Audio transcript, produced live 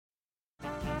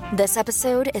This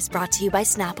episode is brought to you by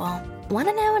Snapple. Want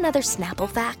to know another Snapple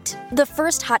fact? The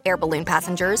first hot air balloon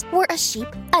passengers were a sheep,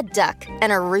 a duck,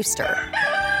 and a rooster.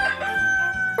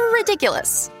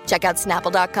 Ridiculous. Check out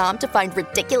Snapple.com to find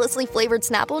ridiculously flavored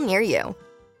Snapple near you.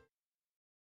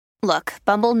 Look,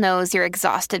 Bumble knows you're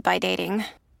exhausted by dating.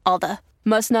 All the,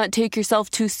 must not take yourself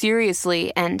too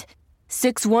seriously, and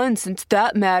 6'1" since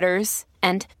that matters.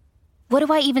 And what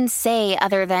do I even say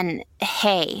other than,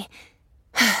 hey?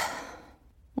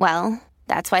 Well,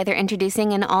 that's why they're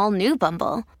introducing an all-new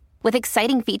Bumble, with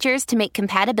exciting features to make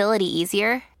compatibility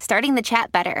easier, starting the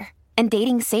chat better, and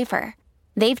dating safer.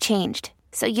 They've changed,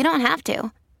 so you don't have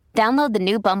to. Download the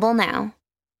new Bumble now.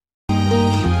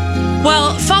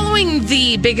 Well, following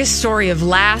the biggest story of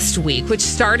last week, which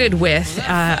started with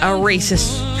a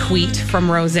racist tweet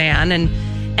from Roseanne and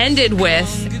ended with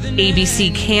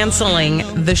ABC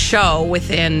canceling the show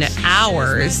within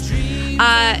hours,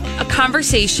 a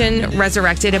conversation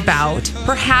resurrected about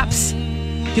perhaps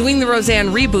doing the Roseanne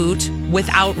reboot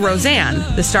without Roseanne,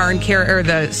 the star and creator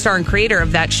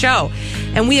of that show.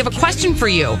 And we have a question for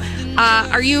you.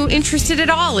 Are you interested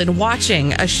at all in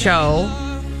watching a show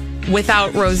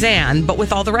without Roseanne, but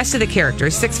with all the rest of the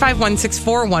characters?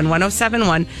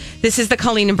 651-641-1071. This is the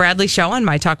Colleen and Bradley Show on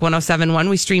My Talk 1071.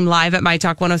 We stream live at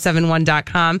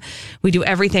MyTalk1071.com. We do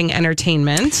everything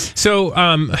entertainment. So,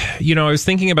 I was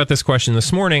thinking about this question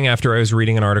this morning after I was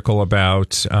reading an article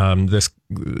about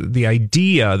the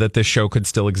idea that this show could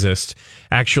still exist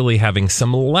actually having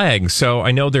some legs. So I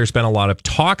know there's been a lot of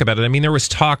talk about it. I mean, there was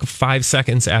talk 5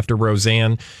 seconds after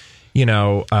Roseanne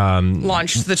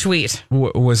launched the tweet,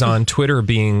 was on Twitter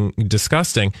being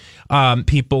disgusting.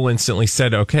 People instantly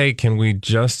said, okay, can we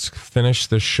just finish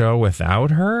the show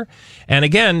without her? And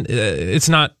again, it's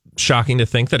not shocking to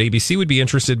think that ABC would be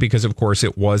interested because, of course,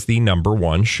 it was the number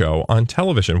one show on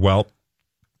television. Well,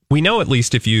 we know, at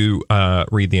least if you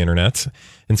read the internet,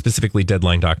 and specifically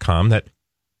Deadline.com, that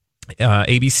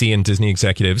ABC and Disney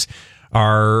executives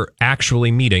are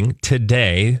actually meeting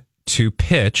today to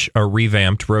pitch a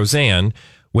revamped Roseanne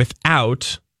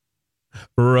without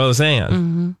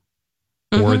Roseanne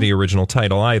or the original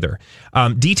title either.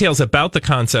 Details about the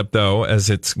concept, though, as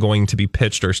it's going to be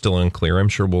pitched, are still unclear. I'm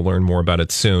sure we'll learn more about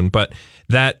it soon. But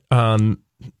that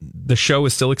the show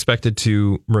is still expected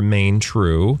to remain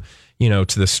true, to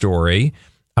the story,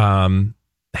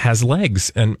 has legs.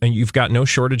 And you've got no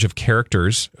shortage of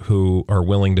characters who are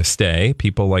willing to stay.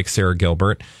 People like Sarah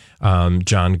Gilbert,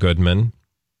 John Goodman,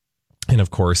 and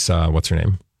of course, what's her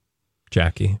name?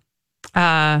 Jackie.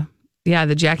 The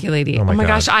Jackie lady. Oh my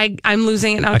gosh, I'm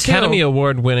losing it now too. Academy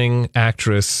Award-winning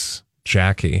actress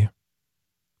Jackie.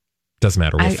 Doesn't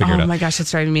matter. We'll figure it out. Oh my gosh,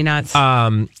 it's driving me nuts.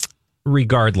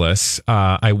 Regardless,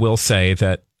 I will say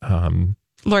that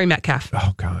Laurie Metcalf.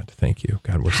 Oh God, thank you.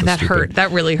 God, we're so that stupid. hurt.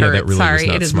 That really hurt. That really Sorry,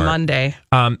 it is smart. Monday.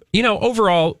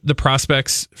 Overall, the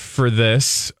prospects for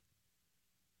this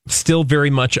still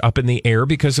very much up in the air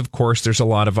because, of course, there's a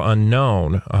lot of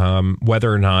unknown.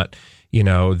 Whether or not,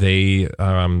 they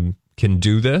can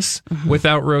do this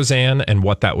without Roseanne, and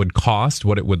what that would cost,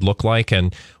 what it would look like,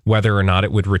 and whether or not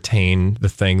it would retain the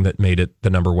thing that made it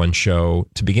the number one show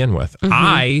to begin with.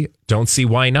 I don't see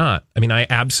why not. I mean, I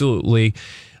absolutely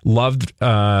loved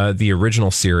the original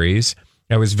series.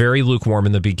 I was very lukewarm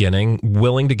in the beginning,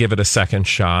 willing to give it a second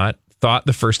shot. Thought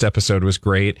the first episode was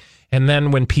great. And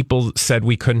then when people said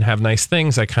we couldn't have nice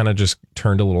things, I kind of just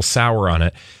turned a little sour on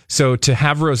it. So to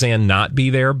have Roseanne not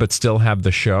be there, but still have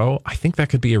the show, I think that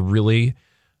could be a really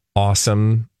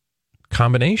awesome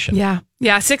combination. Yeah.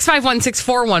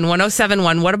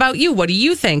 651-641-1071. What about you? What do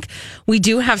you think? We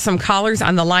do have some callers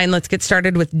on the line. Let's get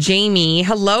started with Jamie.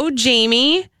 Hello,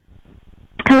 Jamie.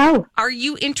 Hello. Are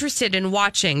you interested in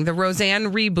watching the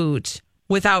Roseanne reboot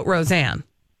without Roseanne?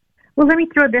 Well, let me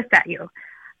throw this at you.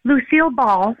 Lucille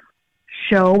Ball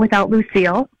show without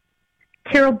Lucille.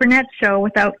 Carol Burnett show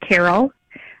without Carol.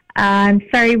 I'm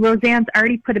sorry, Roseanne's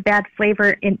already put a bad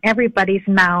flavor in everybody's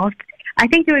mouth. I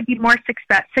think it would be more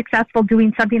successful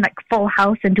doing something like Full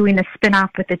House and doing a spinoff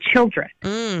with the children.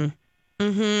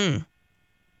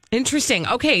 Interesting.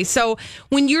 Okay, so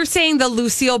when you're saying the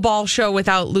Lucille Ball show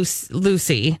without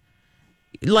Lucy,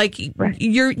 like right.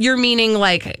 you're meaning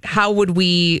like how would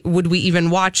we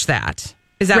even watch that?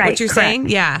 Is that what you're correct. saying?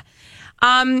 Yeah.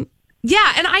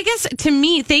 Yeah, and I guess to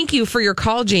me, thank you for your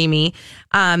call, Jamie,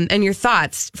 and your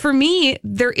thoughts. For me,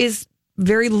 there is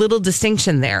very little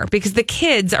distinction there because the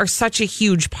kids are such a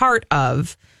huge part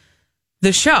of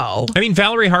the show. I mean,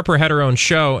 Valerie Harper had her own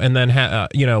show and then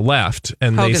left,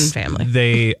 and Hogan family.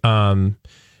 The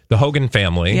Hogan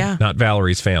family, not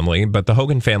Valerie's family, but the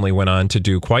Hogan family went on to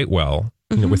do quite well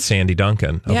with Sandy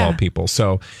Duncan of all people.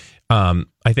 So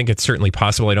I think it's certainly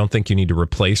possible. I don't think you need to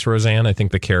replace Roseanne. I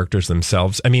think the characters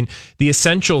themselves. I mean, the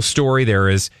essential story there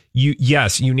is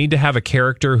you need to have a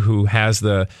character who has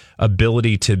the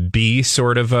ability to be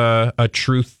sort of a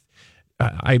truth.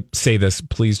 I say this,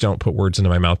 please don't put words into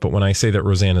my mouth, but when I say that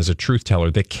Roseanne is a truth teller,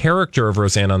 the character of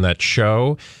Roseanne on that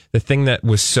show, the thing that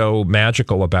was so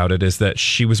magical about it is that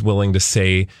she was willing to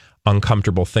say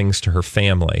uncomfortable things to her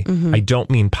family. I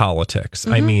don't mean politics.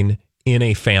 I mean in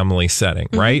a family setting,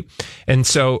 right? And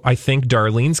so I think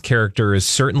Darlene's character is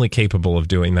certainly capable of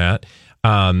doing that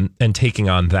and taking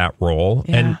on that role.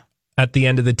 Yeah. And at the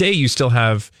end of the day, you still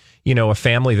have, a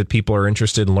family that people are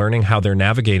interested in learning how they're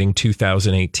navigating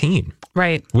 2018.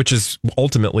 Right. Which is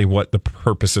ultimately what the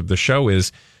purpose of the show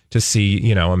is, to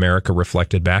see, America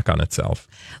reflected back on itself.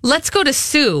 Let's go to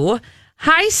Sue.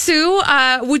 Hi, Sue.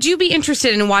 Would you be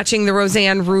interested in watching the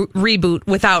Roseanne reboot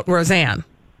without Roseanne?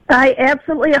 I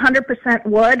absolutely 100%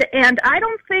 would, and I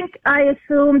don't think I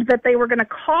assumed that they were going to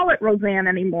call it Roseanne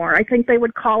anymore. I think they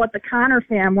would call it the Connor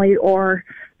Family or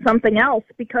something else,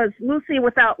 because Lucy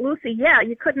without Lucy,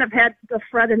 you couldn't have had the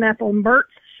Fred and Ethel Mertz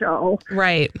show.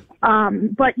 Right.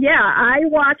 But I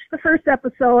watched the first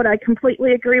episode. I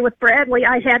completely agree with Bradley.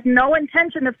 I had no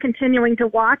intention of continuing to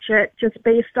watch it just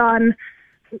based on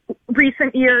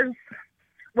recent years.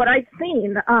 What I've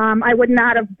seen, I would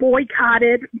not have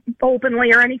boycotted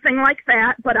openly or anything like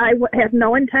that, but I had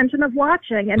no intention of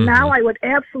watching, and now I would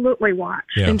absolutely watch.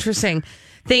 Yeah. Interesting.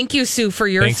 Thank you, Sue, for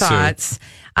your thoughts.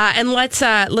 And let's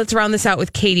round this out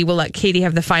with Katie. We'll let Katie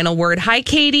have the final word. Hi,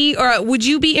 Katie. Would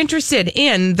you be interested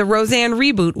in the Roseanne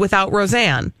reboot without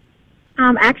Roseanne?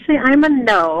 Actually, I'm a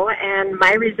no, and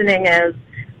my reasoning is,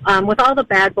 with all the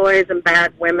bad boys and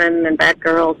bad women and bad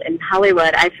girls in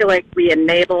Hollywood, I feel like we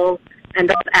enable. And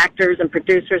those actors and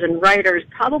producers and writers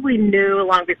probably knew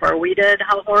long before we did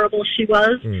how horrible she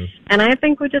was. And I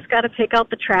think we just got to take out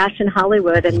the trash in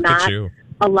Hollywood and not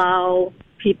allow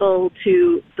those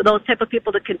type of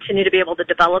people to continue to be able to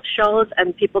develop shows,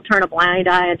 and people turn a blind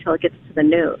eye until it gets to the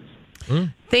news.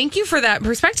 Thank you for that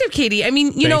perspective, Katie. I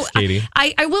mean, Thanks, Katie.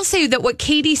 I will say that what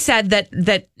Katie said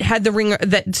that had the ring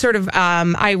that sort of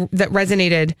that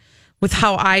resonated with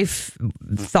how I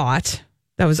thought.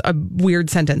 That was a weird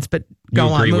sentence, but go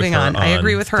on, moving on. I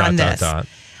agree with her on this.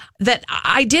 That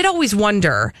I did always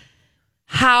wonder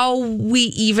how we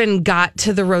even got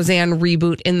to the Roseanne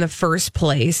reboot in the first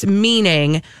place,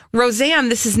 meaning Roseanne,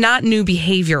 this is not new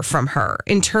behavior from her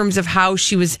in terms of how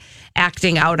she was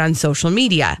acting out on social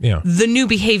media. Yeah. The new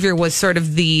behavior was sort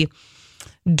of the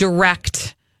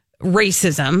direct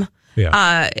racism.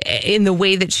 In the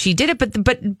way that she did it, but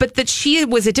that she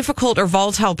was a difficult or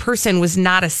volatile person was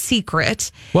not a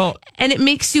secret. Well, and it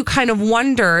makes you kind of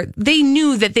wonder. They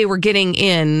knew that they were getting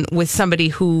in with somebody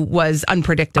who was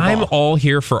unpredictable. I'm all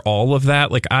here for all of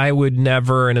that. Like, I would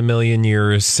never in a million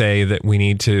years say that we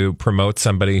need to promote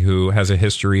somebody who has a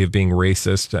history of being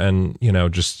racist and,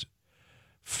 just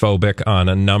phobic on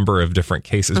a number of different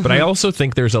cases. But I also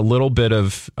think there's a little bit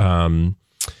of,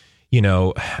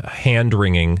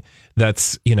 hand-wringing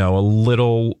that's, a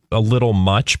little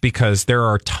much, because there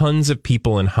are tons of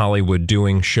people in Hollywood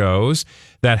doing shows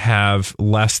that have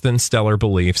less than stellar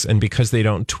beliefs, and because they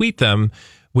don't tweet them,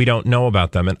 we don't know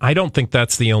about them. And I don't think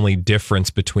that's the only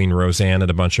difference between Roseanne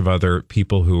and a bunch of other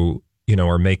people who,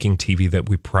 are making TV that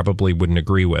we probably wouldn't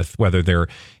agree with, whether they're,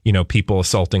 people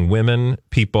assaulting women,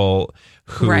 people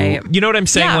who, you know what I'm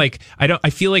saying? Yeah. Like, I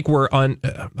feel like I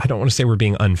don't want to say we're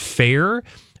being unfair,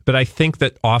 but I think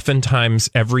that oftentimes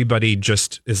everybody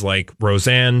just is like,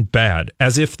 Roseanne, bad,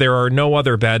 as if there are no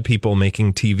other bad people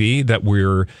making TV that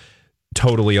we're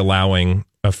totally allowing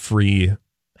a free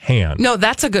hand. No,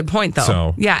 that's a good point, though.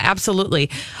 So, yeah, absolutely.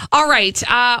 All right.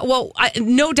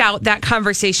 No doubt that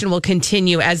conversation will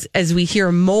continue as we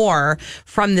hear more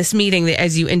from this meeting that,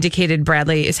 as you indicated,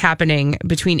 Bradley, is happening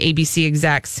between ABC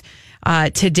execs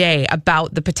today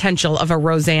about the potential of a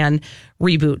Roseanne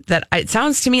reboot. That it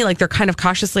sounds to me like they're kind of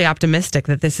cautiously optimistic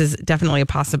that this is definitely a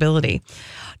possibility.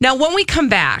 Now, when we come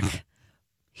back,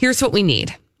 here's what we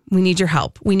need. We need your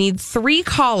help. We need 3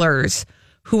 callers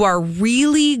who are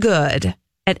really good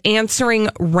at answering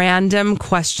random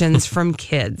questions from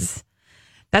kids.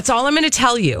 That's all I'm going to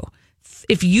tell you.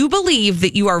 If you believe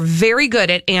that you are very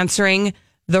good at answering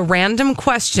the random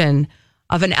question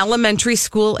of an elementary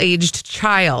school aged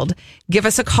child, give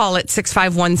us a call at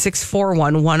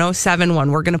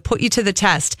 651-641-1071. We're going to put you to the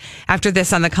test after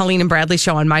this on the Colleen and Bradley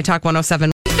Show on My Talk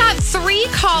 107. We've got 3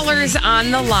 callers on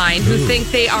the line who think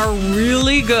they are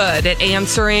really good at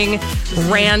answering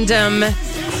random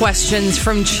questions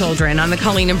from children on the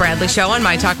Colleen and Bradley Show on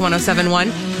My Talk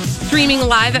 107.1. Streaming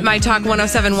live at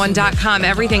mytalk1071.com,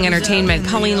 everything entertainment.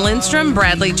 Colleen Lindstrom,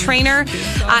 Bradley Trainer.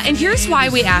 And here's why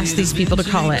we asked these people to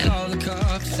call in. I'm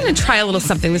going to try a little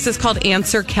something. This is called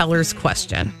Answer Keller's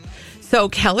Question. So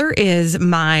Keller is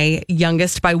my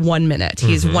youngest by 1 minute.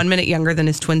 He's 1 minute younger than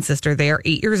his twin sister. They are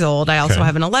 8 years old. I also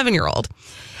have an 11-year-old.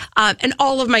 And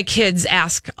all of my kids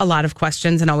ask a lot of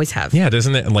questions and always have. Yeah,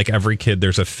 doesn't it? Like every kid,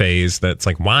 there's a phase that's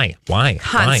like, why?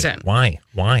 Constant. Why?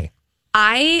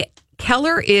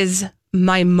 Keller is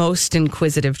my most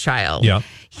inquisitive child. Yeah.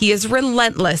 He is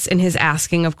relentless in his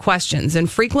asking of questions. And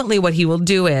frequently what he will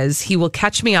do is he will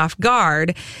catch me off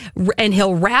guard and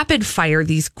he'll rapid fire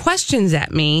these questions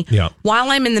at me while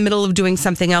I'm in the middle of doing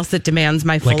something else that demands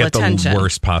my full attention. At the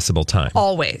worst possible time.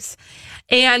 Always.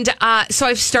 And so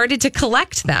I've started to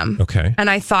collect them. Okay. And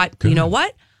I thought, you know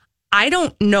what? I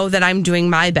don't know that I'm doing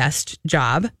my best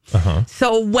job.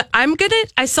 So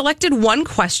I selected one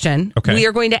question. Okay. We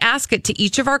are going to ask it to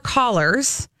each of our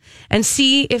callers and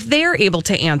see if they're able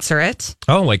to answer it.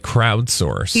 Oh, like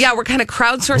crowdsource. Yeah, we're kind of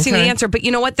crowdsourcing the answer. But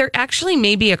you know what? There actually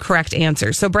may be a correct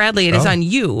answer. So, Bradley, it is on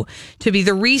you to be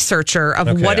the researcher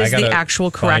of what is the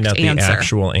actual correct answer. The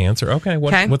actual answer. Okay.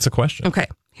 What's the question? Okay.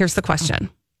 Here's the question.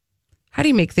 How do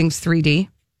you make things 3D?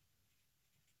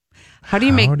 How do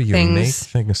you make things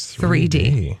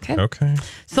 3D? Okay.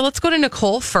 So let's go to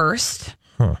Nicole first.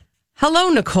 Hello,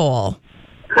 Nicole.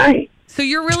 Hi. So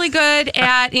you're really good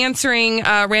at answering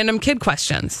random kid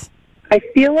questions. I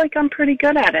feel like I'm pretty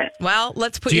good at it. Well,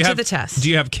 let's put you to the test. Do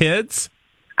you have kids?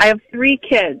 I have 3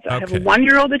 kids. I have a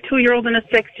 1-year-old, a 2-year-old, and a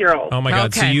 6-year-old. Oh my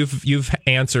God! So you've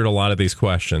answered a lot of these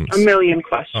questions. A million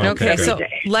questions. Okay, so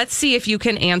let's see if you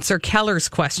can answer Keller's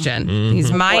question.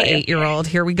 He's my 8-year-old.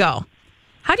 Here we go.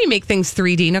 How do you make things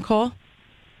 3D, Nicole?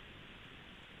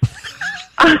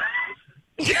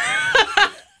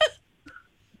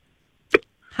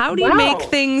 How do you make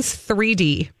things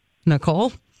 3D,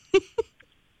 Nicole?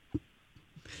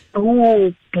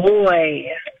 Oh, boy.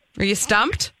 Are you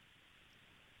stumped?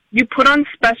 You put on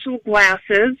special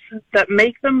glasses that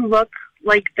make them look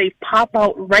like they pop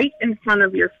out right in front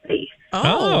of your face.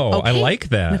 Oh, okay. I like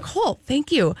that. Nicole,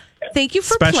 thank you. Thank you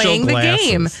for Special playing glasses.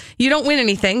 the game. You don't win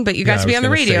anything, but you got to be on the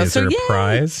radio. Is there a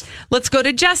prize? Let's go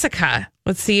to Jessica.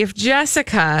 Let's see if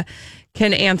Jessica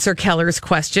can answer Keller's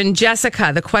question.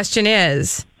 Jessica, the question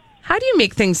is, how do you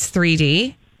make things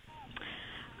 3D?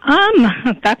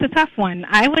 That's a tough one.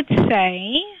 I would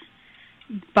say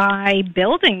by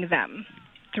building them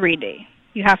 3D.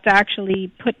 You have to actually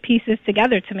put pieces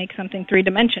together to make something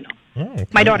 3-dimensional. Oh, okay.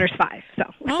 My daughter's 5, so.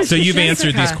 So you've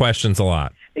answered these questions a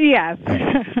lot. Yes.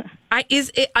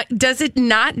 Does it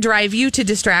not drive you to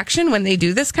distraction when they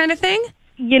do this kind of thing?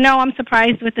 You know, I'm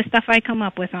surprised with the stuff I come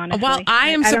up with, honestly. Well, I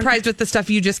am surprised with the stuff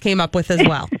you just came up with as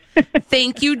well.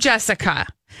 Thank you, Jessica.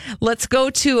 Let's go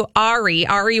to Ari.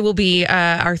 Ari will be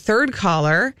our third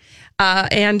caller.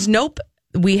 And nope,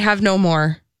 we have no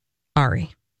more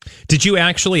Ari. Did you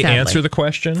actually answer the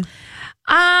question?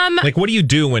 Like, what do you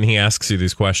do when he asks you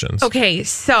these questions? Okay,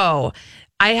 so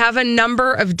I have a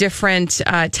number of different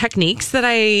techniques that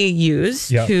I use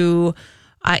to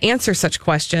answer such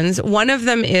questions. One of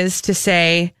them is to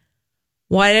say,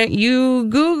 why don't you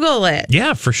Google it?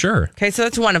 Yeah, for sure. Okay, so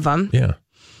that's one of them. Yeah,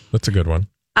 that's a good one.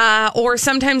 Or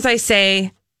sometimes I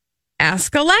say,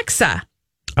 ask Alexa.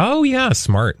 Oh, yeah,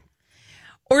 smart.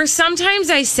 Or sometimes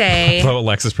I say... Well,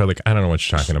 Alexa's probably like, I don't know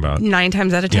what you're talking about. 9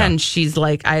 times out of 10, she's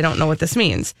like, I don't know what this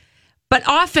means. But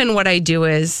often what I do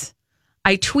is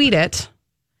I tweet it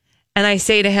and I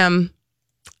say to him,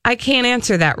 I can't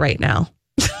answer that right now.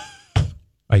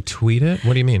 I tweet it?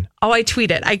 What do you mean? Oh, I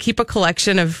tweet it. I keep a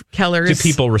collection of Keller's... Do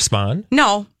people respond?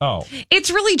 No. Oh.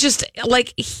 It's really just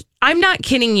like, I'm not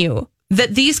kidding you,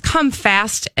 that these come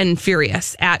fast and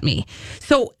furious at me.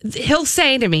 So he'll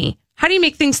say to me, how do you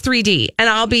make things 3D? And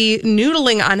I'll be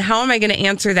noodling on how am I going to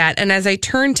answer that. And as I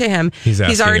turn to him, he's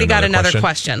already got another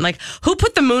question. Like, who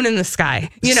put the moon in the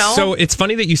sky? You know? So it's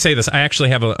funny that you say this. I actually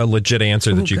have a legit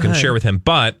answer that you can share with him.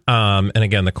 But, and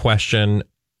again, the question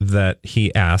that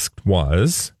he asked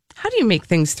was... How do you make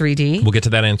things 3D? We'll get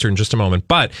to that answer in just a moment.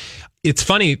 But it's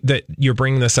funny that you're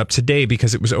bringing this up today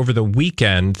because it was over the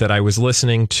weekend that I was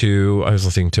listening to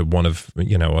one of,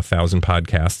 1,000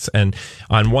 podcasts. And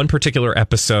on one particular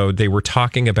episode, they were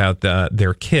talking about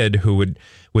their kid who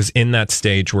was in that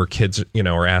stage where kids,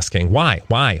 are asking, why?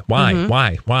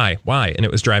 And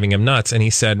it was driving him nuts. And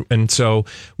he said, and so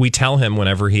we tell him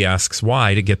whenever he asks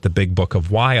why to get the big book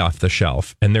of why off the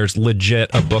shelf. And there's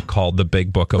legit a book called The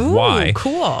Big Book of Why.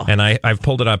 Cool. And I've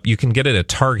pulled it up. You can get it at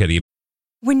Target.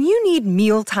 When you need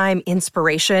mealtime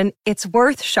inspiration, it's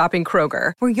worth shopping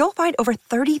Kroger, where you'll find over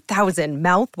 30,000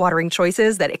 mouth-watering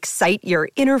choices that excite your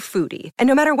inner foodie. And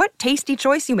no matter what tasty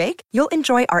choice you make, you'll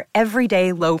enjoy our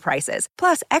everyday low prices,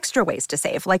 plus extra ways to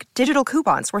save, like digital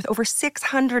coupons worth over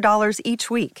 $600 each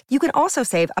week. You can also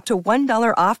save up to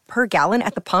 $1 off per gallon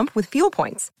at the pump with fuel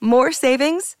points. More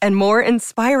savings and more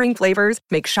inspiring flavors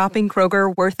make shopping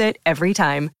Kroger worth it every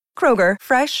time. Kroger,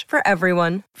 fresh for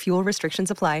everyone. Fuel restrictions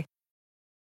apply.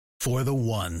 For the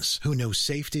ones who know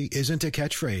safety isn't a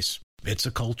catchphrase, it's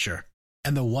a culture.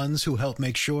 And the ones who help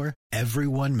make sure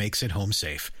everyone makes it home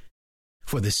safe.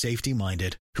 For the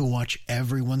safety-minded who watch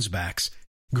everyone's backs,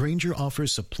 Grainger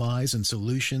offers supplies and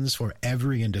solutions for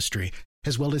every industry,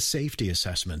 as well as safety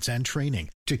assessments and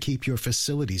training to keep your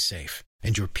facilities safe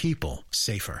and your people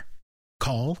safer.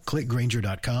 Call, click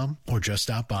Grainger.com, or just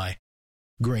stop by.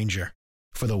 Grainger,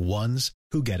 for the ones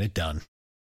who get it done.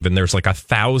 And there's like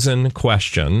 1,000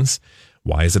 questions.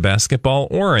 Why is a basketball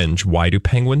orange? Why do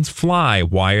penguins fly?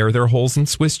 Why are there holes in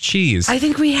Swiss cheese? I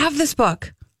think we have this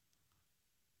book.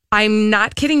 I'm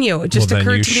not kidding you. It just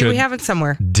occurred to me we have it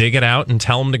somewhere. Dig it out and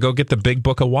tell them to go get the big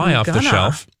book of Why off the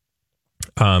shelf.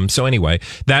 So anyway,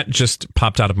 that just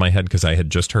popped out of my head because I had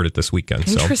just heard it this weekend.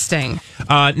 Interesting.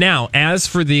 So, now, as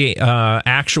for the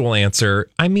actual answer,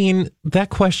 I mean, that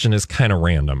question is kind of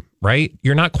random, right?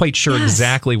 You're not quite sure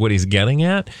exactly what he's getting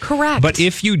at. Correct. But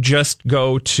if you just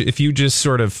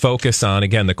sort of focus on,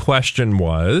 again, the question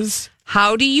was,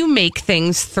 how do you make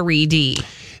things 3D?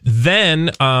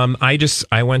 Then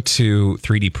I went to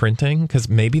 3D printing because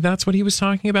maybe that's what he was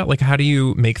talking about. Like, how do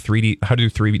you make 3D? How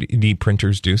do 3D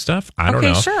printers do stuff? I don't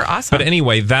know. Okay, sure, awesome. But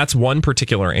anyway, that's one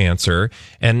particular answer,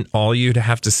 and all you'd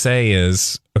have to say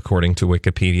is, according to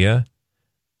Wikipedia,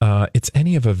 it's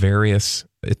any of various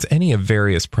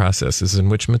processes in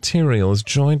which material is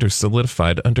joined or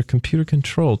solidified under computer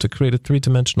control to create a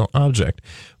three-dimensional object,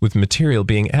 with material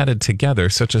being added together,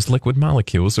 such as liquid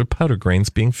molecules or powder grains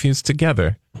being fused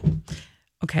together.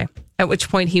 Okay. At which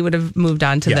point he would have moved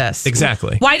on to this.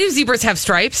 Exactly. Why do zebras have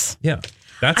stripes? Yeah.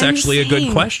 That's actually a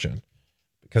good question,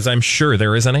 because I'm sure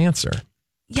there is an answer.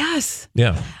 Yes.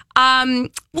 Yeah.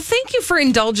 Well, thank you for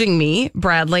indulging me,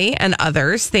 Bradley, and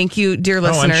others. Thank you, dear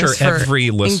listeners, I'm sure every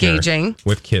for listener engaging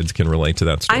with kids can relate to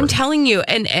that story. I'm telling you,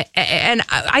 and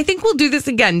I think we'll do this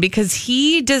again because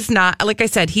he does not, like I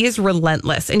said, he is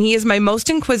relentless, and he is my most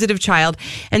inquisitive child,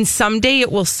 and someday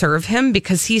it will serve him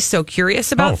because he's so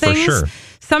curious about things. For sure.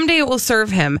 Someday it will serve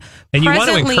him. And you want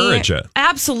to encourage it.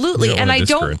 Absolutely. And I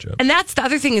don't, and that's the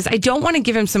other thing is I don't want to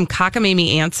give him some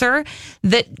cockamamie answer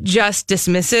that just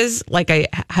dismisses, like I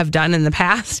have done in the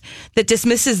past, that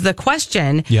dismisses the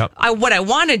question. Yep. What I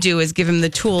want to do is give him the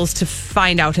tools to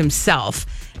find out himself.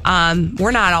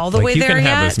 We're not all the way there yet. You can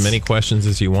have as many questions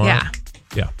as you want.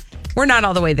 Yeah. We're not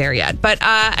all the way there yet. But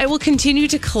I will continue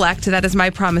to collect. That is my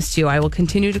promise to you. I will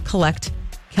continue to collect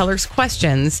Keller's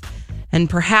questions. And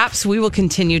perhaps we will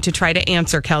continue to try to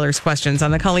answer Keller's questions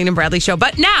on the Colleen and Bradley Show.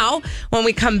 But now, when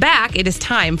we come back, it is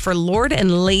time for Lord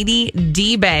and Lady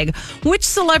D-Bag. Which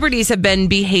celebrities have been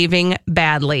behaving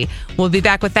badly? We'll be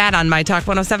back with that on My Talk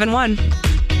 107.1.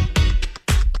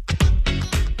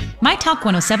 My Talk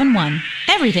 107.1.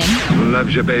 Everything.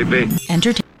 Loves you, baby.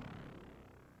 Entertainment.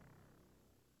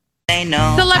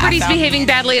 Celebrities behaving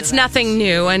badly, it's nothing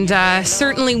new. And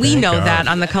certainly we know that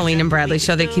on the Colleen and Bradley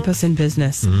Show. They keep us in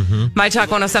business. Mm-hmm. My Talk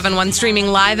 107.1 streaming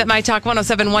live at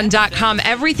MyTalk1071.com.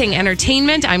 Everything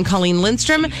Entertainment. I'm Colleen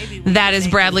Lindstrom. That is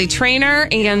Bradley Traynor.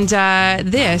 And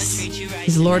this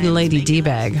is Lord and Lady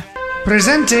D-Bag.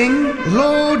 Presenting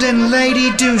Lord and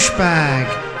Lady Douchebag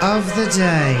of the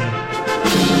Day.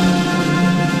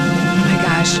 Oh my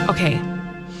gosh. Okay.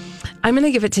 I'm going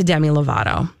to give it to Demi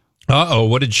Lovato. Uh-oh,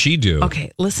 what did she do?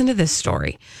 Okay, listen to this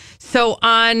story. So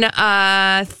on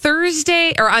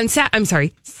Sunday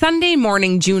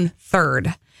morning, June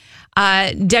 3rd,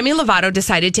 Demi Lovato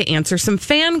decided to answer some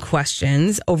fan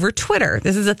questions over Twitter.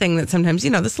 This is a thing that sometimes,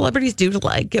 the celebrities do to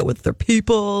like get with their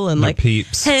people and like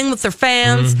peeps. Hang with their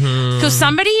fans. Mm-hmm. So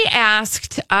somebody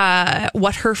asked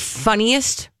what her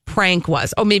funniest prank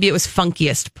was. Oh, maybe it was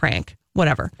funkiest prank.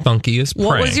 Whatever. Funkiest prank.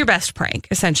 What was your best prank?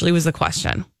 Essentially was the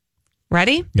question.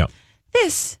 Ready? Yeah.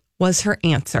 This was her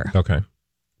answer. Okay.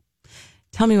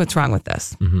 Tell me what's wrong with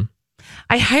this. Mm-hmm.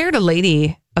 I hired a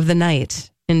lady of the night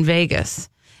in Vegas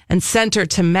and sent her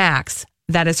to Max,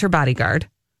 that is her bodyguard,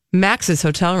 Max's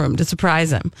hotel room to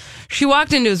surprise him. She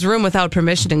walked into his room without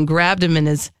permission and grabbed him in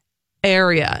his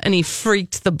area, and he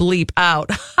freaked the bleep out.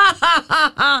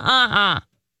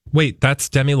 Wait, that's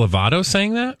Demi Lovato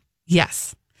saying that?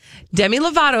 Yes. Demi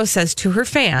Lovato says to her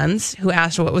fans who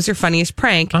asked her what was her funniest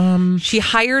prank, she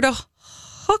hired a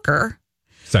hooker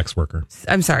Sex worker.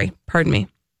 I'm sorry, pardon me.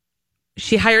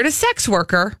 She hired a sex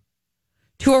worker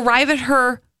to arrive at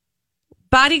her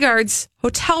bodyguard's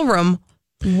hotel room,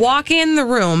 walk in the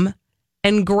room,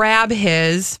 and grab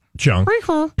his junk.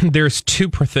 There's two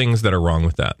things that are wrong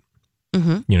with that.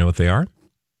 Mm-hmm. You know what they are?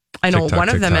 I know what one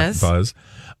of them is. Buzz.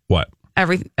 What?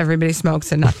 Everybody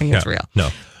smokes and nothing is real. No.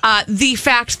 The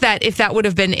fact that if that would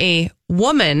have been a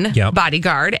woman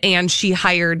bodyguard and she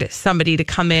hired somebody to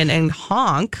come in and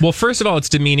honk. Well, first of all, it's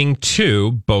demeaning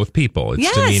to both people.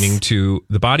 It's demeaning to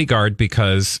the bodyguard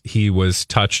because he was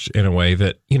touched in a way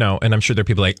that, you know, and I'm sure there are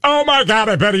people like, oh my God,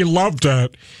 I bet he loved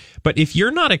it. But if you're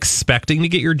not expecting to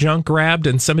get your junk grabbed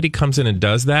and somebody comes in and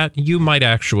does that, you might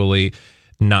actually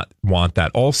not want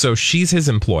that. Also, she's his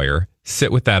employer.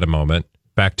 Sit with that a moment.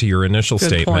 Back to your initial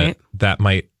statement. Point. That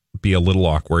might be a little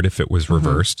awkward if it was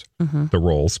reversed, the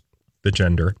roles, the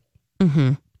gender.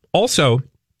 Mm-hmm. Also,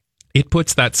 it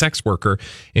puts that sex worker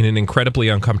in an incredibly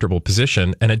uncomfortable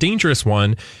position and a dangerous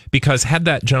one, because had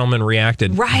that gentleman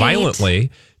reacted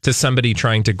violently to somebody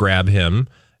trying to grab him,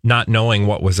 not knowing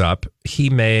what was up, he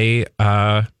may,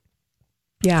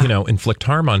 inflict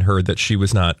harm on her that she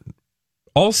was not.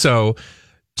 Also,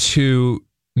 to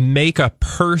make a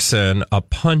person a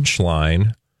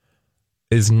punchline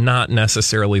is not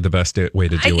necessarily the best way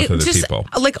to deal with other people.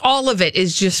 Like, all of it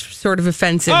is just sort of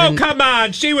offensive. Oh, come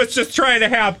on. She was just trying to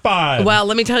have fun. Well,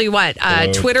 let me tell you what.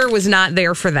 Twitter was not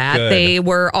there for that. Good. They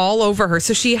were all over her.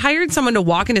 So she hired someone to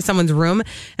walk into someone's room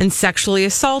and sexually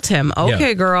assault him.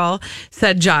 Okay, girl,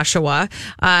 said Joshua.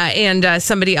 And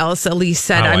somebody else, Elise,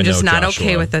 said, I'm just not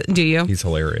okay with it. Do you? He's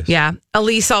hilarious. Yeah.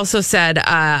 Elise also said,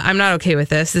 I'm not okay with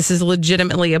this. This is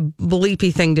legitimately a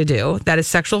bleepy thing to do. That is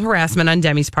sexual harassment on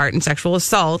Demi's part and sexual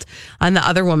assault on the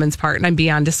other woman's part. And I'm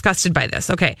beyond disgusted by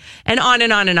this. Okay. And on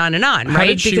and on and on and on,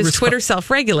 right? Because Twitter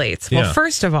self-regulates. Well,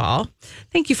 first of all,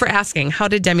 thank you for asking. How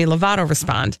did Demi Lovato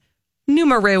respond?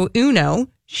 Numero uno,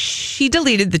 she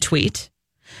deleted the tweet.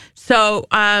 So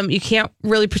you can't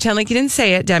really pretend like you didn't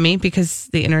say it, Demi, because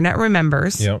the internet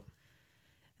remembers. Yep.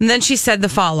 And then she said the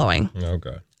following. Oh,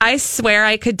 God. I swear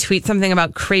I could tweet something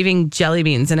about craving jelly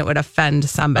beans and it would offend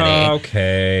somebody.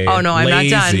 Okay. Oh, no, I'm not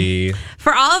done.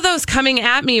 For all of those coming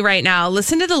at me right now,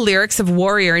 listen to the lyrics of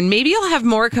Warrior and maybe you'll have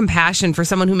more compassion for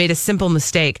someone who made a simple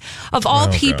mistake. Of all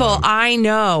people I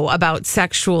know about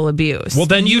sexual abuse. Well,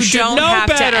 then you should don't know have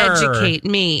better. to educate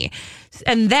me.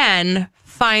 And then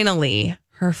finally,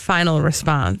 her final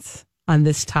response on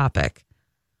this topic.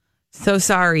 So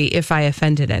sorry if I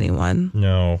offended anyone.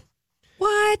 No.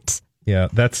 What? Yeah,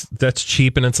 that's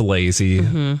cheap and it's lazy.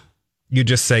 Mm-hmm. You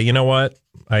just say, you know what?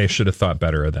 I should have thought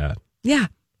better of that. Yeah,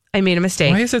 I made a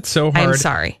mistake. Why is it so hard? I'm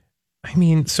sorry. I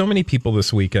mean, so many people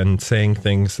this weekend saying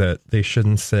things that they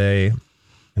shouldn't say,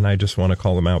 and I just want to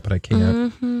call them out, but I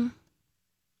can't. Mm-hmm.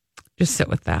 Just sit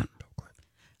with that.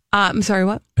 I'm sorry,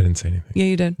 what? I didn't say anything. Yeah,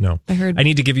 you did. No. I heard. I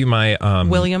need to give you my...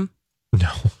 William? No.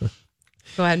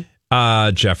 Go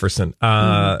ahead. Jefferson.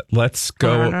 Let's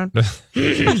go...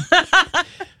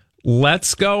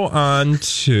 Let's go on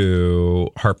to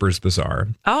Harper's Bazaar.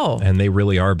 Oh. And they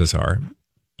really are bizarre,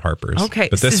 Harper's. Okay.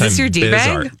 But this is this your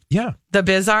D-bag? Yeah. The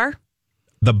Bizarre?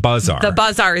 The Bazaar. The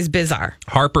Bazaar is bizarre.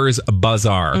 Harper's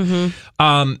Bazaar.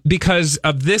 Mm-hmm. Because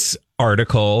of this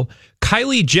article,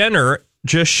 Kylie Jenner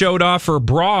just showed off her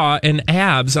bra and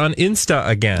abs on Insta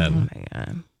again. Oh, my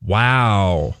God.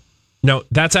 Wow. No,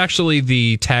 that's actually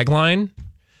the tagline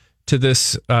to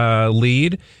this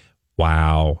lead.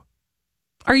 Wow.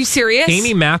 Are you serious?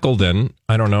 Amy McElden,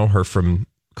 I don't know her from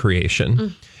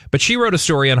Creation, but she wrote a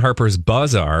story on Harper's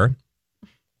Bazaar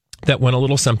that went a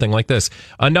little something like this.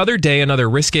 Another day, another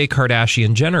risque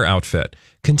Kardashian Jenner outfit.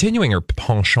 Continuing her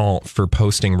penchant for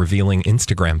posting revealing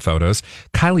Instagram photos,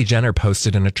 Kylie Jenner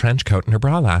posted in a trench coat and her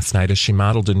bra last night as she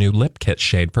modeled a new lip kit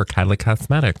shade for Kylie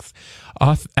Cosmetics.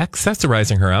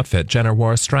 Accessorizing her outfit, Jenner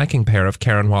wore a striking pair of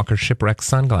Karen Walker Shipwreck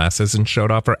sunglasses and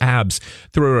showed off her abs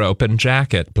through her open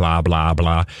jacket. Blah, blah,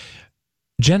 blah.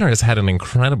 Jenner has had an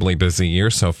incredibly busy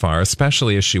year so far,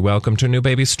 especially as she welcomed her new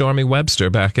baby Stormy Webster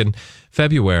back in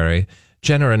February.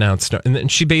 Jenner announced, and then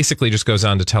she basically just goes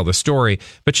on to tell the story,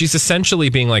 but she's essentially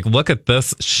being like, look at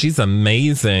this. She's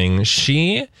amazing.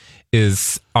 She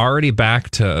is already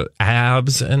back to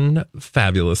abs and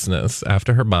fabulousness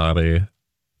after her body.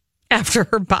 After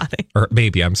her body. Or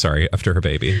baby, I'm sorry, after her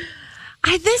baby.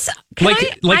 And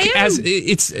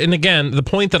again, the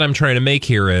point that I'm trying to make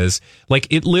here is, like,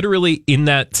 it literally in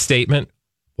that statement,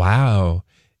 wow,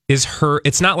 is her,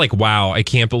 it's not like, wow, I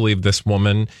can't believe this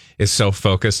woman is so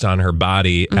focused on her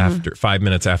body after 5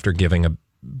 minutes after giving a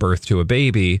birth to a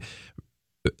baby.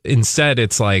 Instead,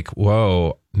 it's like,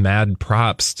 whoa, mad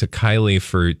props to Kylie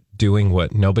for doing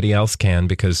what nobody else can,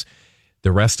 because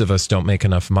the rest of us don't make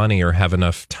enough money or have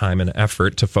enough time and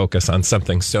effort to focus on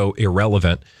something so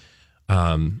irrelevant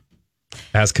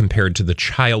as compared to the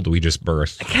child we just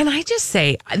birthed. Can I just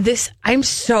say this? I'm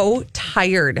so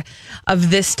tired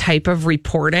of this type of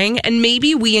reporting, and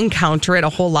maybe we encounter it a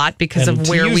whole lot because of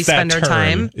where we spend our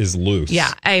time. Is loose.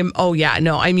 Yeah.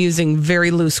 I'm using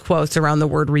very loose quotes around the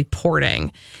word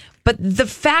reporting. But the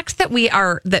fact that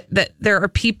that there are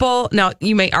people, now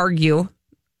you may argue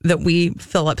that we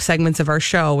fill up segments of our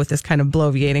show with this kind of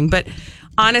bloviating, but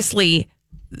honestly,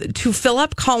 to fill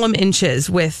up column inches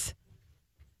with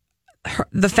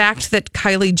the fact that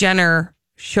Kylie Jenner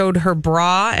showed her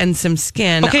bra and some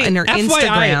skin in her FYI,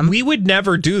 Instagram. We would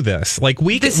never do this. Like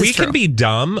we can be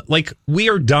dumb. Like we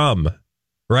are dumb,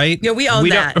 right? Yeah, we own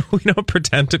that. We don't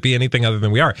pretend to be anything other than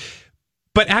we are.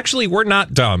 But actually, we're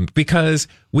not dumb because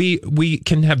we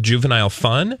can have juvenile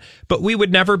fun, but we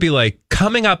would never be like,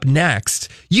 coming up next,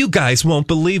 you guys won't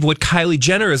believe what Kylie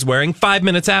Jenner is wearing 5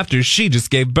 minutes after she just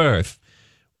gave birth.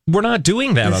 We're not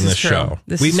doing that on this show.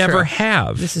 We never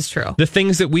have. This is true. The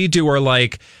things that we do are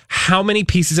like, how many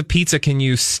pieces of pizza can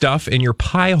you stuff in your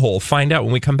pie hole? Find out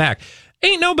when we come back.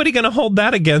 Ain't nobody going to hold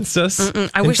that against us.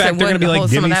 I wish they're going to be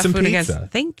like, give me some pizza.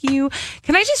 Thank you.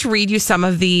 Can I just read you some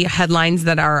of the headlines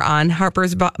that are on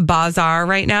Harper's Bazaar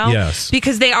right now? Yes.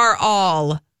 Because they are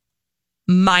all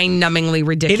mind-numbingly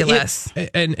ridiculous.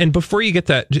 And before you get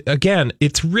that, again,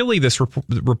 it's really this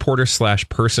reporter /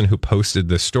 person who posted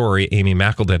this story, Amy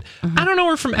Mackeldin. I don't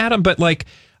know her from Adam, but like,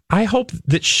 I hope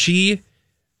that she,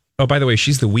 oh, by the way,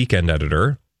 she's the weekend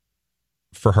editor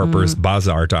for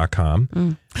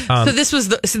Harper'sBazaar.com. So this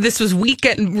was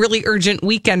weekend, really urgent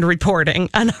weekend reporting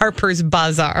on Harper's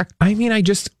Bazaar. I mean, I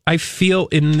feel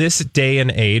in this day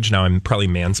and age, now I'm probably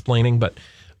mansplaining, but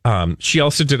she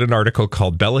also did an article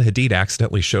called Bella Hadid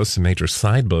accidentally shows some major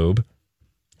side boob.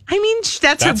 I mean,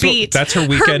 that's her beat. That's her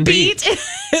weekend beat. Her beat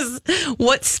is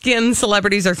what skin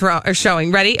celebrities are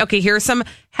showing. Ready? Okay, here are some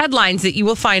headlines that you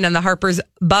will find on the Harper's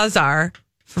Bazaar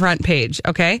front page,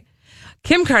 okay?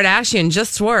 Kim Kardashian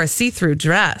just wore a see-through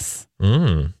dress.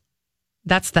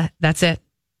 That's it.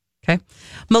 Okay.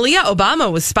 Malia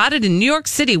Obama was spotted in New York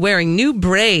City wearing new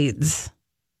braids.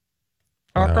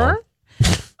 Wow.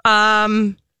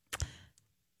 The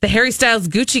Harry Styles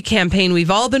Gucci campaign we've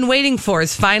all been waiting for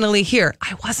is finally here.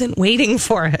 I wasn't waiting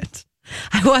for it.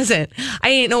 I wasn't. I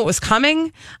didn't know it was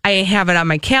coming. I didn't have it on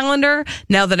my calendar.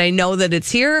 Now that I know that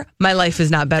it's here, my life is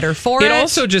not better for it. It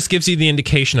also just gives you the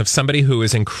indication of somebody who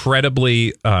is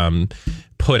incredibly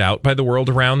put out by the world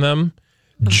around them.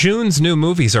 June's new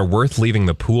movies are worth leaving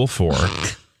the pool for.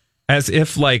 As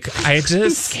if, like, I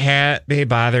just can't be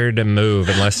bothered to move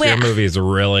unless your movie is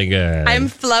really good. I'm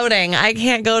floating. I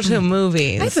can't go to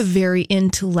movies. I have a very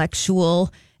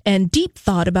intellectual and deep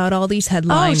thought about all these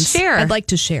headlines. Oh, share. I'd like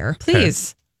to share.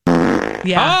 Please.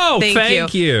 Yeah. Oh,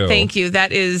 thank you. Thank you.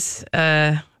 That is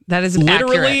literally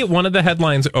accurate. One of the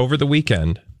headlines over the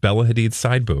weekend. Bella Hadid's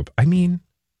side boob. I mean,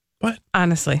 what?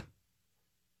 Honestly.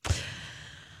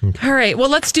 Okay. All right. Well,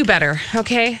 let's do better.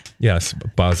 Okay. Yes.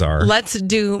 Bazaar. Let's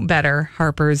do better.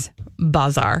 Harper's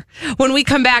Bazaar. When we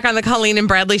come back on the Colleen and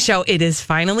Bradley show, it is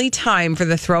finally time for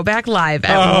the Throwback Live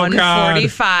at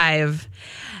 1:45.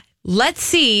 Let's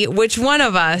see which one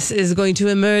of us is going to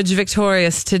emerge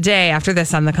victorious today after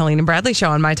this on the Colleen and Bradley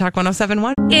show on My Talk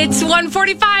 107.1. It's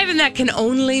 1:45, and that can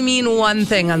only mean one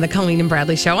thing on the Colleen and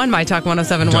Bradley show on My Talk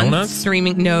 107.1. Donuts?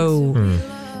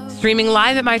 Streaming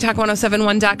live at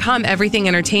MyTalk1071.com. Everything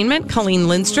Entertainment, Colleen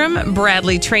Lindstrom,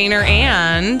 Bradley Traynor,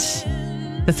 and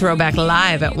the Throwback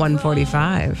Live at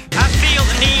 1:45. I feel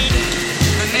the need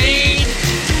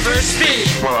for speed.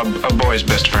 Well, a boy's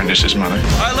best friend is his mother.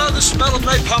 I love the smell of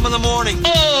napalm in the morning.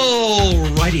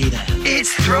 Alrighty then.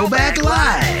 It's Throwback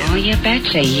Live. Oh, you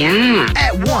betcha, yeah.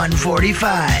 At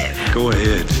 1:45. Go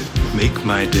ahead. Make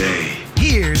my day.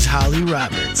 Here's Holly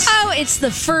Roberts. Oh, it's the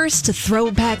first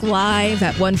Throwback Live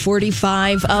at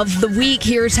 1:45 of the week.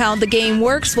 Here's how the game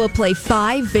works. We'll play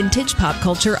 5 vintage pop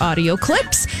culture audio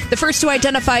clips. The first to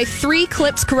identify 3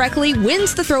 clips correctly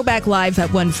wins the Throwback Live at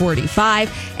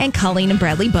 1:45. And Colleen and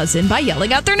Bradley buzz in by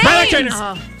yelling out their names.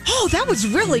 Oh, that was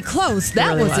really close.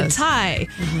 That really was a tie.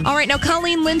 All right, now,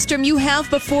 Colleen Lindstrom, you have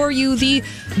before you the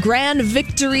grand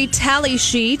victory tally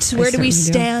sheet. Where do we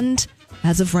stand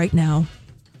as of right now?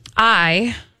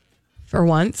 I, for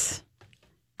once,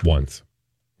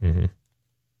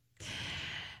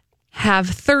 have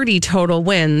 30 total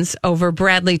wins over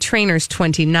Bradley Traynor's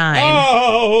 29.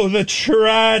 Oh, the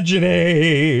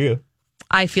tragedy.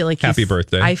 I feel like happy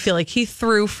birthday. I feel like he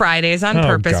threw Fridays on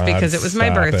purpose because it was my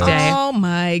birthday. Oh,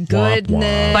 my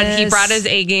goodness. But he brought his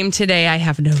A game today, I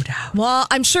have no doubt. Well,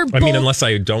 I'm sure I mean, unless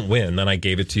I don't win, then I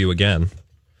gave it to you again.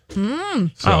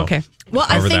 So, okay. Well,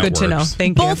 I think good to know.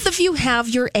 Thank you. Both of you have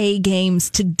your A games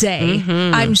today.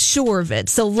 I'm sure of it.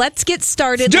 So let's get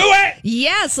started. Do it!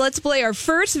 Yes, let's play our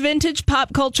first vintage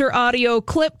pop culture audio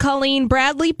clip. Colleen,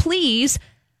 Bradley, please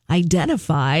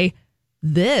identify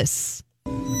this.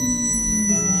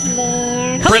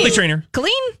 Bradley Trainer.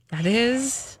 Colleen? That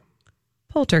is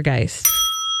Poltergeist.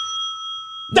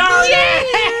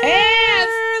 Yes!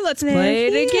 Let's play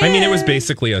it again. I mean, it was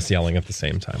basically us yelling at the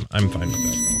same time. I'm fine with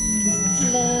that.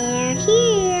 They're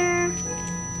here.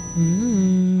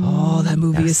 Oh, that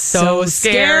movie is so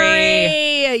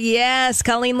scary. Yes,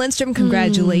 Colleen Lindstrom,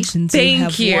 congratulations.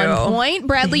 Thank you. you. Have 1 point.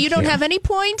 Bradley, Thank you don't you. have any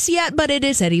points yet, but it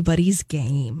is anybody's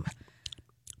game.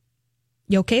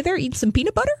 You okay there? Eating some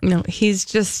peanut butter? No, he's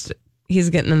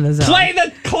getting in the zone. Play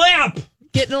the clip!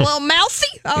 Getting a little mousy?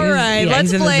 All right,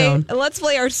 he's in the zone. let's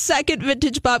play our second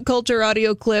vintage pop culture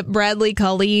audio clip. Bradley,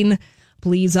 Colleen,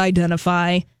 please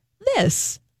identify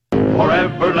this.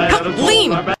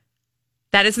 Colleen!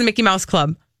 That is the Mickey Mouse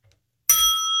Club.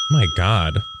 My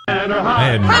God. I had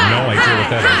no idea what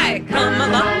that is. Hi, come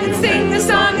along and sing a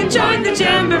song and join the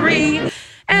jamboree.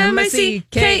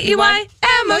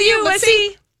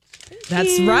 MICKEYMOUSE.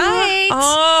 That's right.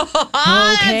 Oh,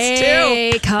 Okay,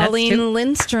 that's two. Colleen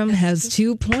Lindstrom has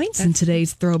 2 points in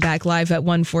today's Throwback Live at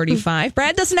 145.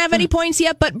 Brad doesn't have any points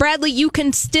yet, but Bradley, you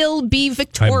can still be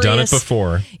victorious. I've done it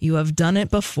before. You have done it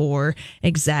before.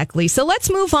 Exactly. So let's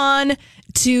move on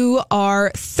to our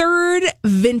third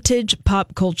vintage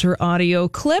pop culture audio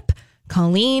clip.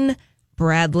 Colleen,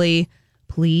 Bradley,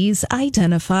 please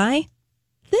identify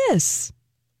this.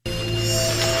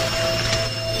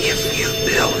 If you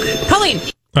build it. Colleen!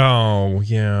 Oh,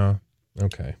 yeah.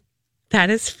 Okay.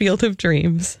 That is Field of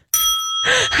Dreams.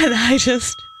 And I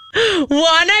just won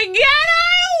again.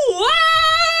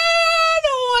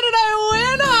 What did I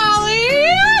win,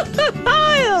 Holly?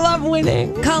 I love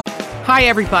winning. Hi,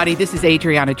 everybody. This is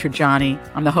Adriana Trajani.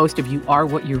 I'm the host of You Are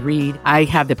What You Read. I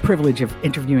have the privilege of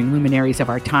interviewing luminaries of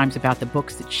our times about the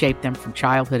books that shaped them from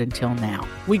childhood until now.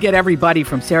 We get everybody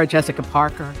from Sarah Jessica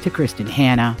Parker to Kristen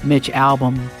Hanna, Mitch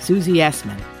Albom, Susie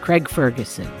Essman, Craig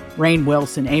Ferguson, Rainn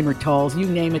Wilson, Amor Tolls, you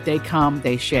name it, they come,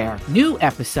 they share. New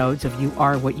episodes of You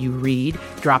Are What You Read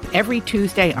drop every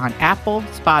Tuesday on Apple,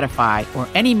 Spotify, or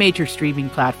any major streaming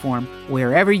platform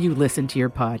wherever you listen to your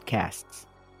podcasts.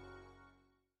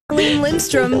 Colleen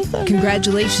Lindstrom,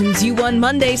 congratulations. You won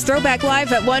Monday's Throwback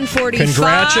Live at 145.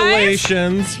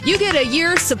 Congratulations. You get a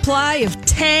year's supply of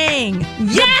Tang.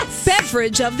 Yes! The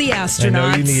beverage of the astronauts. I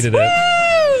know you needed it.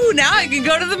 Woo! Now I can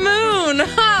go to the moon.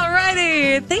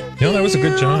 Alrighty. Thank you. No, that was a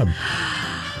good job.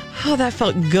 Oh, that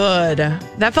felt good.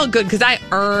 That felt good because I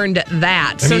earned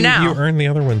that. I So mean, now you earned the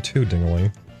other one too,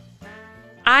 Dingaling.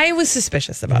 I was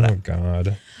suspicious about Oh, it.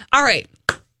 God. All right.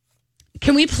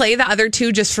 Can we play the other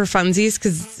two just for funsies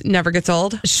because it never gets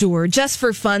old? Sure, just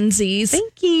for funsies.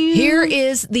 Thank you. Here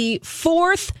is the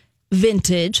fourth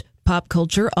vintage pop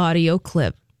culture audio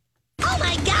clip. Oh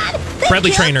my God! Bradley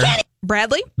Trainer.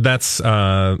 Bradley? That's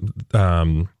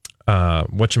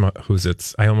who's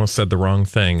it's? I almost said the wrong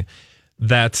thing.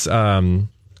 That's oh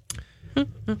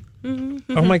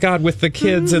my God, with the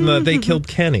kids and they killed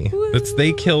Kenny. It's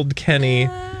They Killed Kenny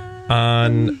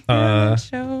on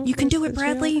You can do it,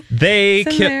 Bradley.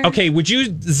 Okay, would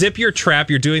you zip your trap?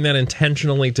 You're doing that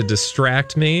intentionally to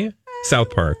distract me. South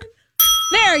Park.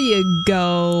 There you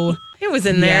go. It was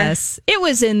in there. Yes, it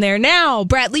was in there. Now,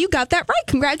 Bradley, you got that right.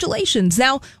 Congratulations.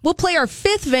 Now, we'll play our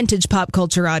fifth vintage pop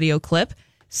culture audio clip.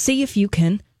 See if you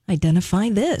can identify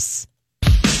this.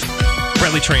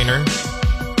 Bradley Trainer.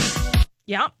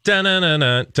 Yeah.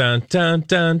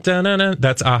 Dun-dun-dun-dun-dun-dun-dun-dun.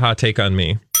 That's Aha, Take on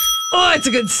Me. Oh, it's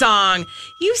a good song.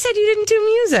 You said you didn't do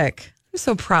music. I'm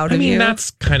so proud of you.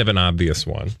 That's kind of an obvious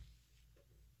one.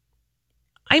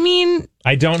 I mean,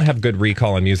 I don't have good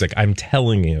recall on music. I'm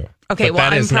telling you. okay, But well,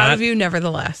 that I'm is proud not- of you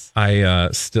nevertheless. I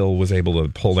still was able to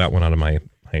pull that one out of my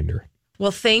hinder.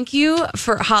 Well, thank you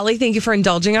Holly. Thank you for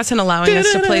indulging us and allowing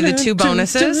us to play the two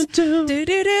bonuses.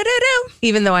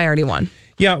 Even though I already won.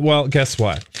 Yeah, well, guess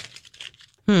what?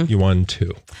 You won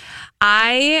two.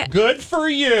 I Good for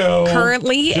you.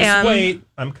 currently Just am wait.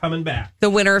 I'm coming back. the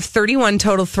winner of 31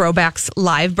 total throwbacks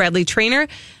live. Bradley Trainer,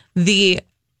 the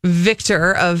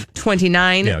victor of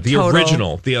 29 Yeah, the total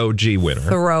original, the OG winner.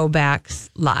 throwbacks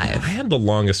I live. had the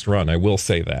longest run, I will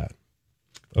say that,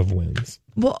 of wins.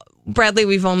 Well, Bradley,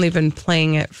 we've only been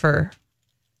playing it for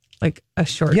like a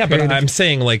short Yeah, but period. I'm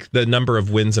saying like the number of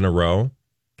wins in a row.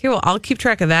 Okay, well, I'll keep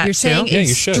track of that. You're saying too. Yeah, a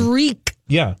you should. streak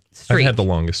Yeah, streak. I've had the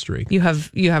longest streak. You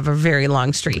have a very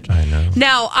long streak. I know.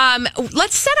 Now,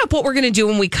 let's set up what we're going to do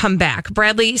when we come back.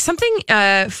 Bradley, something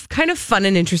kind of fun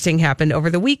and interesting happened over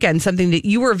the weekend, something that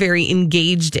you were very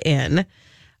engaged in,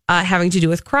 having to do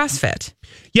with CrossFit.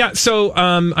 Yeah, so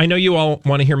I know you all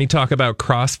want to hear me talk about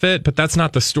CrossFit, but that's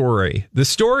not the story. The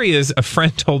story is a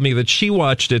friend told me that she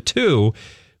watched it too,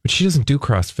 but she doesn't do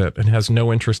CrossFit and has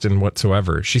no interest in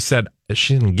whatsoever. She said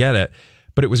she didn't get it,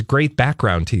 but it was great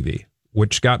background TV,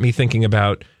 which got me thinking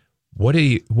about what do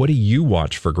you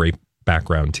watch for great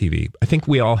background TV? I think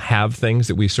we all have things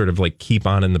that we sort of like keep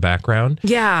on in the background.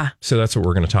 Yeah. So that's what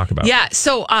we're going to talk about. Yeah.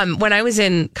 So when I was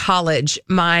in college,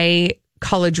 my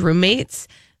college roommates,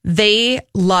 they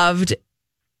loved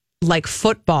like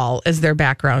football as their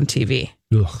background TV.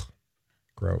 Ugh,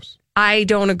 gross. I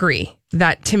don't agree.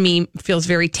 That to me feels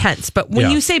very tense. But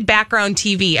when you say background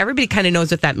TV, everybody kind of knows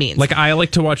what that means. Like I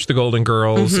like to watch the Golden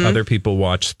Girls. Mm-hmm. Other people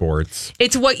watch sports.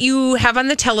 It's what you have on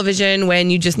the television when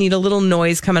you just need a little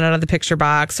noise coming out of the picture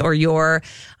box, or you're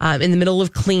in the middle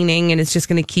of cleaning and it's just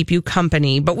going to keep you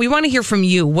company. But we want to hear from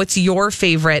you. What's your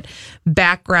favorite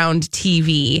background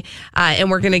TV?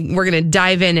 And we're gonna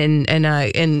dive in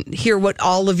and hear what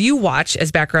all of you watch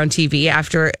as background TV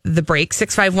after the break.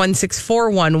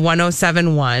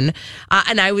 651-641-1071.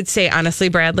 And I would say, honestly,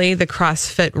 Bradley, the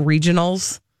CrossFit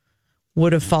regionals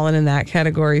would have fallen in that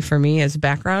category for me as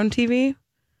background TV.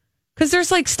 Because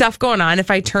there's like stuff going on. If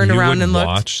I turned around and looked.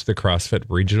 Watch the CrossFit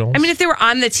regionals? I mean, if they were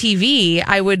on the TV,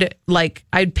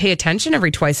 I'd pay attention every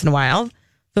twice in a while.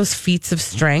 Those feats of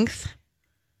strength.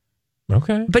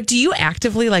 Okay. But do you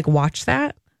actively like watch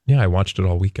that? Yeah, I watched it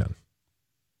all weekend.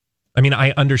 I mean,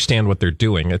 I understand what they're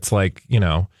doing. It's like,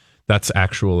 that's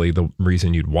actually the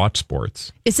reason you'd watch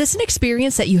sports. Is this an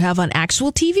experience that you have on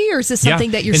actual TV, or is this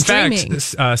something that you're streaming? In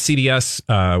fact,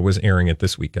 CDS was airing it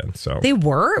this weekend. So they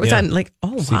were? It was on like,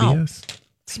 oh, wow. CBS. I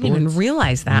didn't even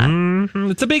realize that.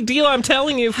 Mm-hmm. It's a big deal, I'm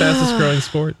telling you. Fastest growing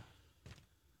sport.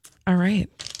 All right.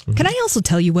 Can I also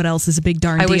tell you what else is a big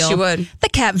darn deal? I wish you would. The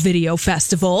Cat Video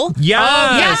Festival. Yes.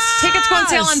 Oh, yes. Tickets go on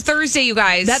sale on Thursday, you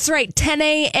guys. That's right. 10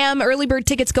 a.m. Early bird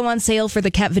tickets go on sale for the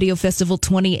Cat Video Festival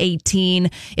 2018.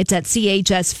 It's at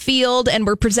CHS Field, and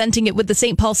we're presenting it with the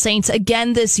St. Paul Saints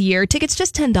again this year. Tickets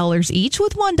just $10 each,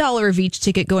 with $1 of each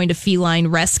ticket going to Feline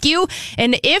Rescue.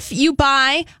 And if you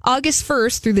buy August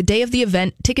 1st through the day of the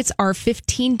event, tickets are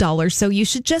 $15. So you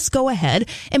should just go ahead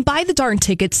and buy the darn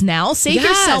tickets now. Save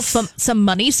yourself some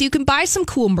money so you can buy some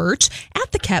cool merch at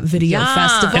the Cat Video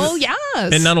Festival. Yes.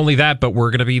 And not only that, but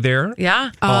we're going to be there.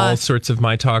 Yeah. All sorts of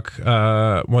My Talk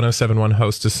 1071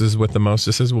 hostesses with the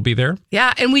mostesses will be there.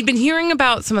 Yeah. And we've been hearing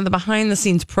about some of the behind the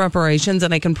scenes preparations,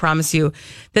 and I can promise you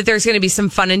that there's going to be some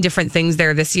fun and different things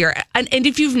there this year. And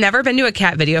if you've never been to a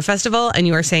Cat Video Festival and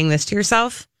you are saying this to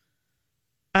yourself,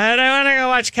 I don't want to go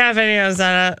watch cat videos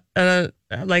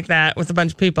like that with a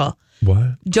bunch of people.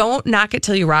 What? Don't knock it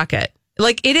till you rock it.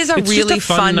 Like, it is a really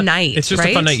fun night. It's just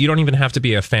a fun night. You don't even have to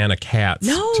be a fan of cats,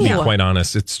 to be quite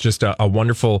honest. It's just a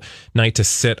wonderful night to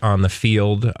sit on the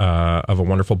field of a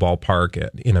wonderful ballpark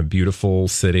in a beautiful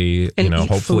city. And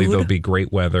hopefully food. There'll be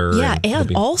great weather. Yeah,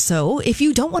 and also, if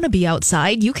you don't want to be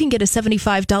outside, you can get a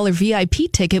 $75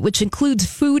 VIP ticket, which includes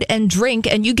food and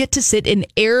drink, and you get to sit in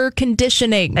air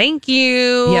conditioning. Thank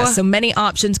you. Yeah, so many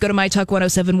options. Go to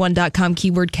mytalk1071.com,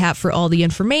 keyword cat for all the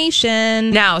information.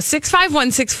 Now,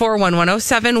 651-641-1071.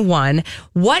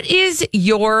 What is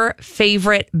your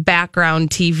favorite background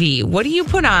TV? What do you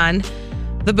put on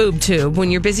the boob tube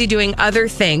when you're busy doing other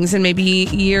things and maybe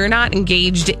you're not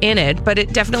engaged in it, but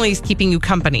it definitely is keeping you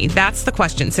company? That's the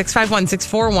question.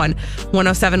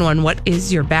 651-641-1071. What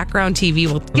is your background TV?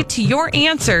 We'll get to your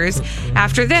answers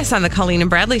after this on the Colleen and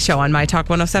Bradley Show on My Talk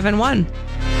 1071.